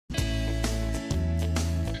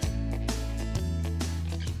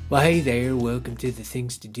Well, hey there, welcome to the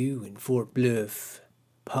Things to Do in Fort Bluff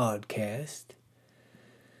podcast.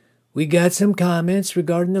 We got some comments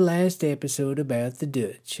regarding the last episode about the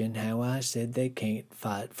Dutch and how I said they can't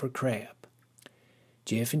fight for crap.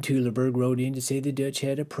 Jeff in Tulenburg wrote in to say the Dutch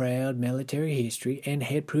had a proud military history and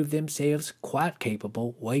had proved themselves quite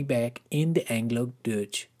capable way back in the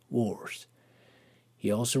Anglo-Dutch wars.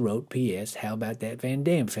 He also wrote, P.S., how about that Van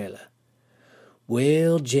Dam fella?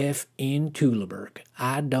 Well, Jeff in Tulenburg,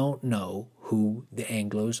 I don't know who the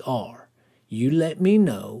Anglos are. You let me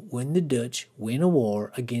know when the Dutch win a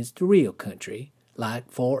war against the real country,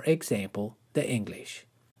 like, for example, the English.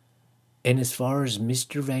 And as far as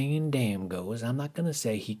Mr. Van Dam goes, I'm not going to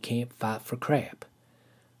say he can't fight for crap,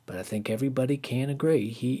 but I think everybody can agree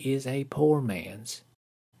he is a poor man's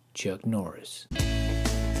Chuck Norris.